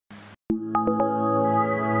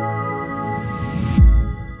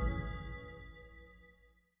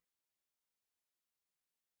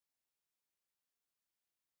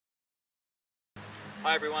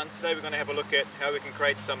Hi everyone, today we're going to have a look at how we can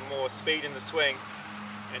create some more speed in the swing,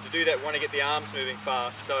 and to do that we want to get the arms moving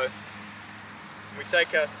fast. So when we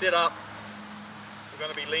take our sit up, we're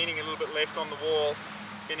going to be leaning a little bit left on the wall,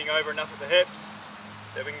 bending over enough at the hips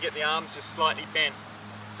that we can get the arms just slightly bent.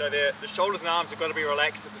 So the shoulders and arms have got to be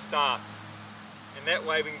relaxed at the start, and that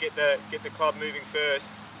way we can get the club moving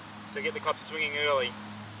first, so get the club swinging early.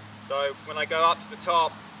 So when I go up to the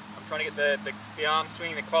top, I'm trying to get the arms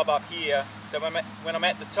swinging the club up here, so when I'm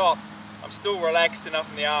at the top, I'm still relaxed enough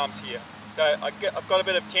in the arms here. So I've got a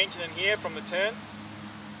bit of tension in here from the turn,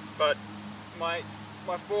 but my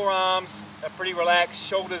forearms are pretty relaxed,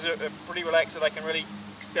 shoulders are pretty relaxed, so they can really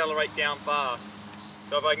accelerate down fast.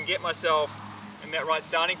 So if I can get myself in that right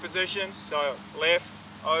starting position, so left,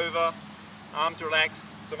 over, arms relaxed,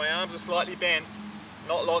 so my arms are slightly bent,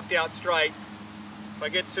 not locked out straight. If I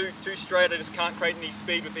get too straight, I just can't create any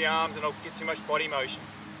speed with the arms and I'll get too much body motion.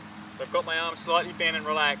 So I've got my arms slightly bent and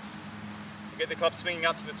relaxed. I get the club swinging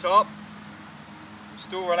up to the top. I'm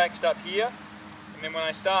still relaxed up here. And then when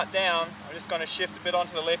I start down, I'm just going to shift a bit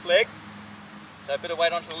onto the left leg. So a bit of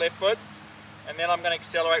weight onto the left foot. And then I'm going to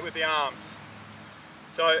accelerate with the arms.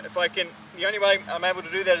 So if I can, the only way I'm able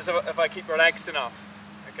to do that is if I keep relaxed enough.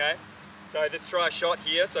 Okay? So let's try a shot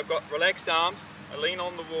here. So I've got relaxed arms. I lean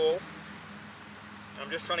on the wall. I'm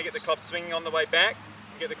just trying to get the club swinging on the way back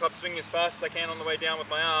and get the club swinging as fast as I can on the way down with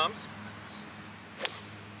my arms.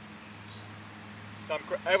 So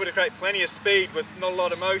I'm able to create plenty of speed with not a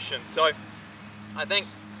lot of motion. So I think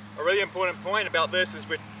a really important point about this is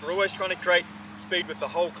we're always trying to create speed with the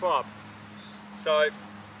whole club. So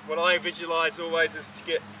what I visualize always is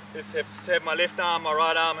to have my left arm, my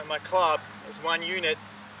right arm and my club as one unit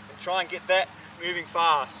and try and get that moving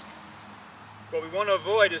fast. What we want to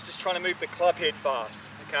avoid is just trying to move the club head fast,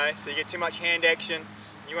 okay? So you get too much hand action,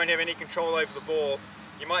 you won't have any control over the ball.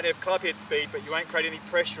 You might have club head speed, but you won't create any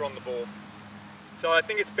pressure on the ball. So I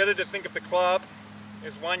think it's better to think of the club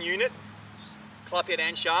as one unit, club head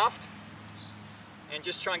and shaft, and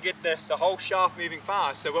just try and get the whole shaft moving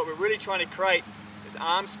fast. So what we're really trying to create is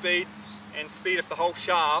arm speed and speed of the whole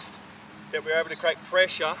shaft, that we're able to create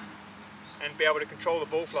pressure and be able to control the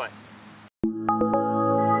ball flight.